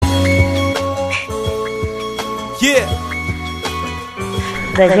Yeah.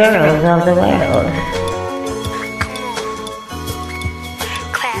 The girls of the world.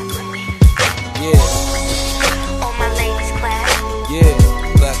 Clap with me. Yeah. All my ladies clap. Yeah.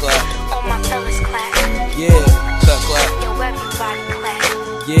 Clap, clap. All my fellas clap. Yeah. Clap, clap. Yo, everybody clap.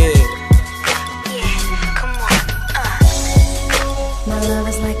 Yeah. Yeah, come on. My love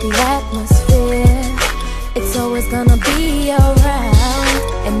is like the atmosphere. It's always gonna be around.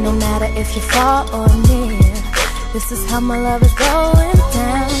 And no matter if you fall or near, this is how my love is going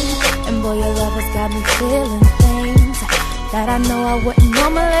down. And boy, your love has got me feeling things that I know I wouldn't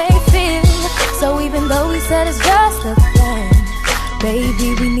normally feel. So even though we said it's just a thing, baby,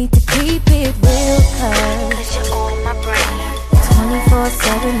 we need to keep it real, Cause you're on my brain.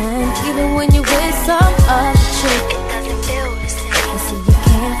 24/7, and even when you're with some other chick, It doesn't feel the same. you see you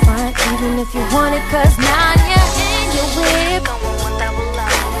can't find even if you want it. Cause now you're in your whip, Going one double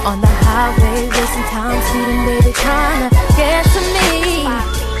love. on the highway, wasting time, speeding, baby, trying to get to me.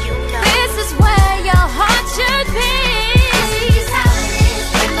 Bobby, you know. This is where your heart should be. This is how it is,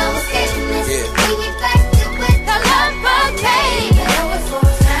 ain't no escaping this. Yeah. We get back to with The love bouquet. You know it's for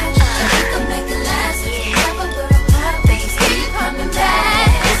a fact, and we can make it last. If you ever were apart, please keep coming back.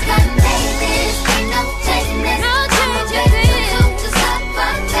 It's gotta make this, ain't no changing this. No I'm a changing baby, this. so just up,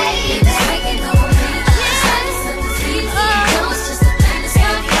 but baby, it's making over me. It's like it's something easy. No, it's just a fantasy.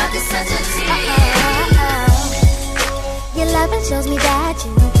 Love is such a tease. Your loving shows me that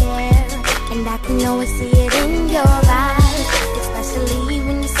you care, and I can always see it in your eyes, especially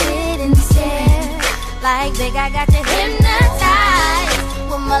when you sit and stare. Like big, I got you hypnotized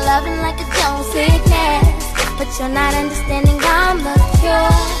with my loving like a Jones sickness. But you're not understanding, I'm the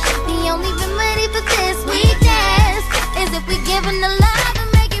cure. The only remedy for this weakness is if we give in the love and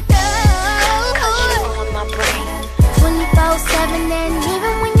make it Cause pure. you're on my brain. 24/7, and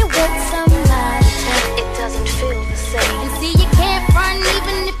even when you're with somebody, It doesn't feel the same. and see you can't run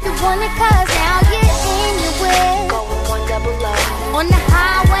even if you want it. Cause now you're in your way, Going one double love. on the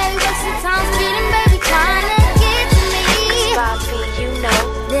highway, wasting time speeding, baby, trying to get to me. Bobby, you know.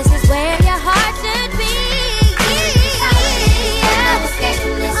 This is where your heart should be. Ain't no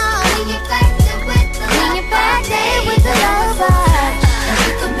escaping this. We get back to with the Bring love it back there bouquet. with the lover. And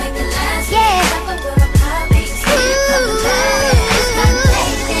we can make it last. Yeah. If ever were apart, please keep coming back. It's gotta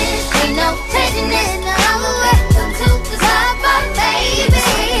make this, ain't no changing this. I'm a welcome to the love bouquet, baby.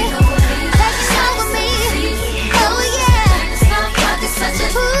 Take it slow with me. Oh yeah. Love is such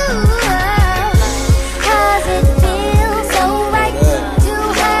a Cause it feels so right to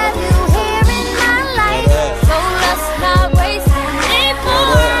have you here in my life. So let's not waste any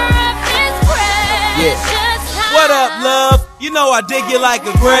more of this precious time. What up, love? You know I dig you like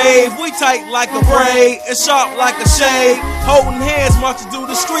a grave. We tight like a braid and sharp like a shade. Holding hands, marching through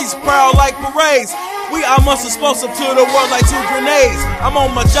the streets, proud like parades. We are must explosive to the world like two grenades. I'm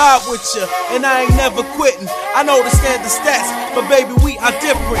on my job with you, and I ain't never quitting. I know the standard stats, but baby, we are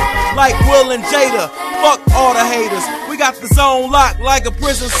different. Like Will and Jada, fuck all the haters. We got the zone locked like a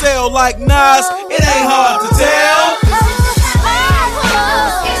prison cell, like Nas. It ain't hard to tell.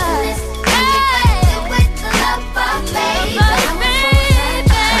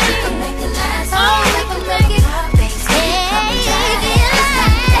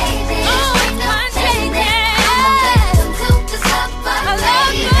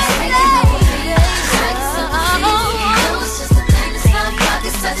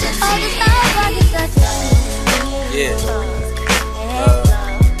 Yeah.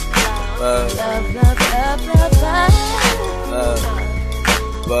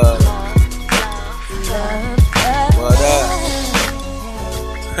 What up?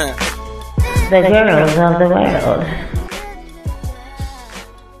 The girls of the world.